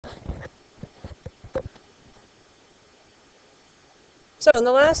So in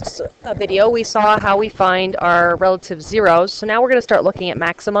the last video, we saw how we find our relative zeros. So now we're going to start looking at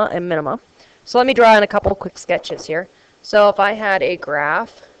maxima and minima. So let me draw in a couple quick sketches here. So if I had a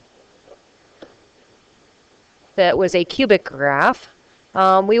graph that was a cubic graph,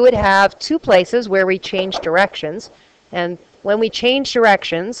 we would have two places where we change directions. And when we change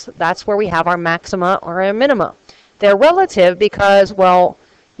directions, that's where we have our maxima or our minima. They're relative because, well,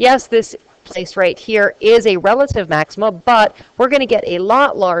 yes, this place right here is a relative maxima, but we're going to get a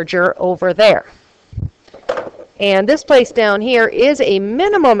lot larger over there. And this place down here is a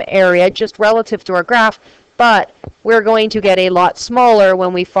minimum area just relative to our graph, but we're going to get a lot smaller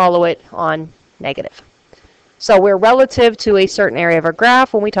when we follow it on negative. So we're relative to a certain area of our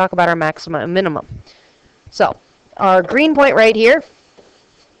graph when we talk about our maxima and minimum. So our green point right here,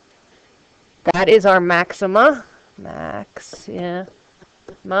 that is our maxima. Maxima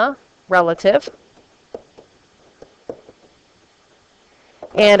relative.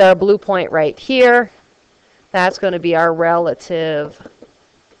 And our blue point right here, that's going to be our relative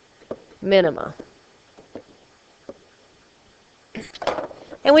minima.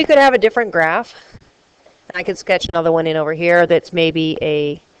 And we could have a different graph. I could sketch another one in over here that's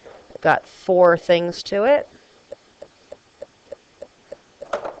maybe got 4 things to it.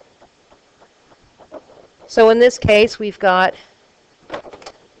 So in this case, we've got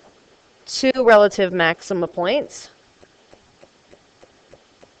 2 relative maxima points.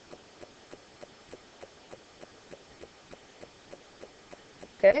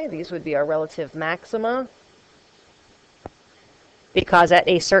 Okay, these would be our relative maxima, because at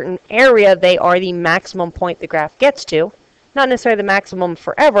a certain area, they are the maximum point the graph gets to. Not necessarily the maximum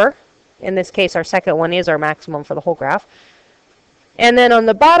forever. In this case, our second one is our maximum for the whole graph. And then on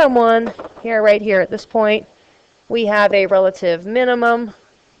the bottom one, here, right here at this point, we have a relative minimum.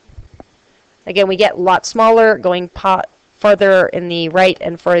 Again, we get a lot smaller going further in the right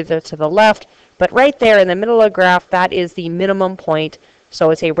and further to the left. But right there in the middle of the graph, that is the minimum point,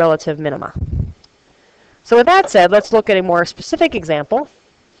 so it's a relative minima. So with that said, let's look at a more specific example.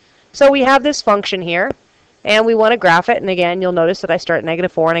 So we have this function here, and we want to graph it. And again, you'll notice that I start at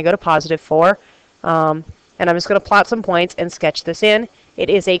 -4 and I go to +4. And I'm just going to plot some points and sketch this in. It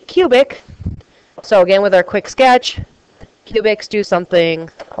is a cubic. So again, with our quick sketch, cubics do something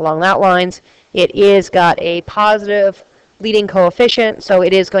along that lines. It is got a positive leading coefficient, so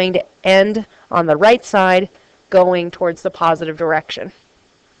it is going to end on the right side going towards the positive direction.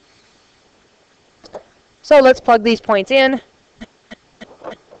 So let's plug these points in,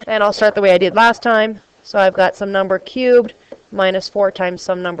 and I'll start the way I did last time. So I've got some number cubed minus 4 times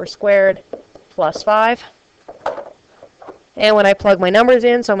some number squared plus 5. And when I plug my numbers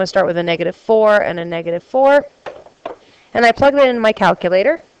in, so I'm going to start with a -4 and a -4. And I plug that in my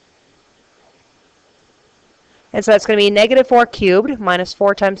calculator. And so that's going to be -4 cubed minus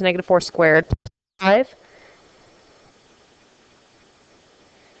 4 times -4 squared plus 5.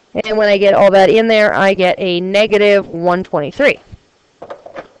 And when I get all that in there, I get a -123.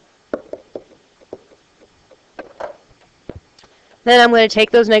 Then I'm going to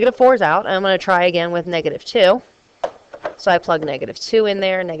take those -4s out, and I'm going to try again with -2. So I plug -2 in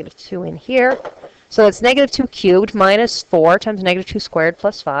there, -2 in here. So it's -2 cubed minus 4 times -2 squared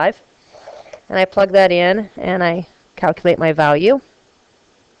plus 5. And I plug that in, and I calculate my value.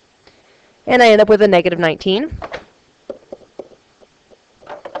 And I end up with a -19.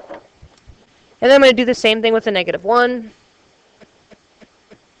 And then I'm going to do the same thing with the -1.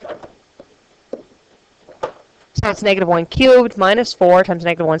 So it's -1 cubed minus 4 times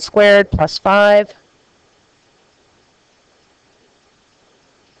 -1 squared plus 5.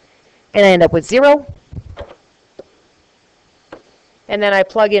 And I end up with 0. And then I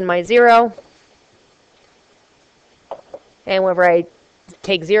plug in my 0. And whenever I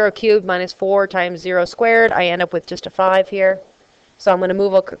take 0 cubed minus 4 times 0 squared, I end up with just a 5 here. So I'm going to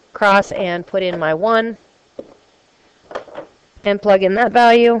move across and put in my 1 and plug in that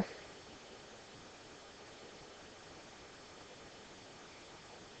value.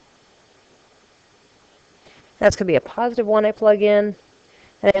 That's going to be a positive 1 I plug in.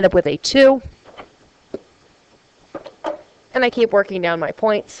 And I end up with a 2. And I keep working down my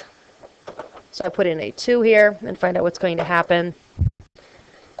points. So I put in a 2 here and find out what's going to happen.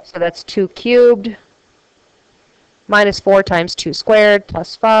 So that's 2 cubed minus 4 times 2 squared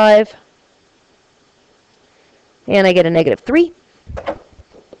plus 5. And I get a -3.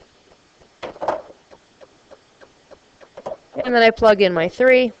 And then I plug in my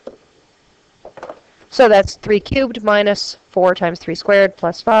 3. So that's 3 cubed minus 4 times 3 squared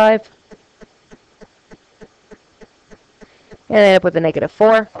plus 5. And I end up with a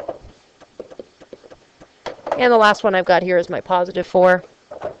 -4. And the last one I've got here is my positive 4.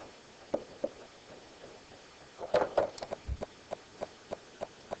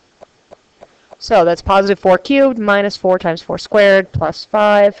 So that's positive 4 cubed minus 4 times 4 squared plus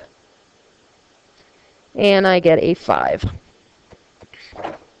 5. And I get a 5.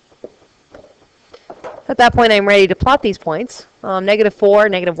 At that point, I'm ready to plot these points. Negative 4,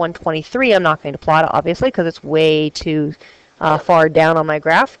 negative 123, I'm not going to plot, obviously, because it's way too far down on my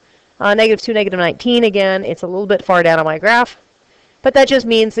graph. Negative 2, negative 19, again, it's a little bit far down on my graph. But that just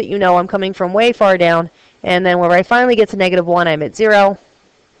means that you know I'm coming from way far down. And then where I finally get to negative 1, I'm at 0.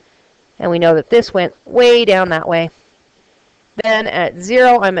 And we know that this went way down that way. Then at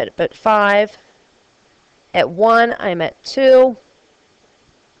 0, I'm at 5. At 1, I'm at 2.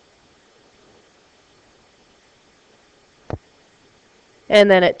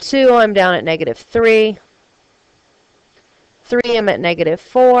 And then at 2, I'm down at negative 3. 3, I'm at negative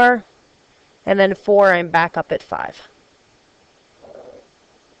 4. And then 4, I'm back up at 5.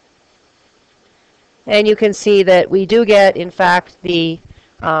 And you can see that we do get, in fact, the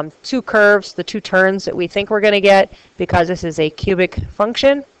two curves, the two turns that we think we're going to get, because this is a cubic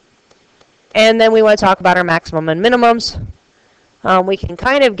function. And then we want to talk about our maximum and minimums. We can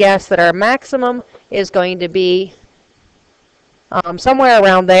kind of guess that our maximum is going to be somewhere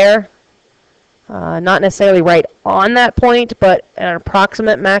around there. Not necessarily right on that point, but an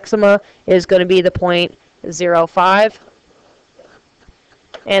approximate maxima is going to be the point 0.5.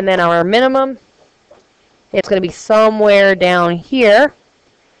 And then our minimum, it's going to be somewhere down here.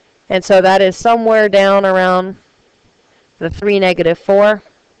 And so that is somewhere down around the 3, negative 4.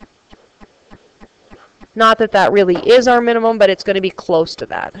 Not that that really is our minimum, but it's going to be close to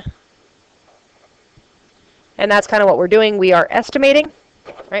that. And that's kind of what we're doing. We are estimating,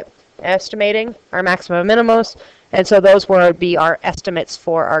 right? Estimating our maximum and minimums. And so those would be our estimates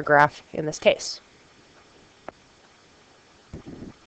for our graph in this case.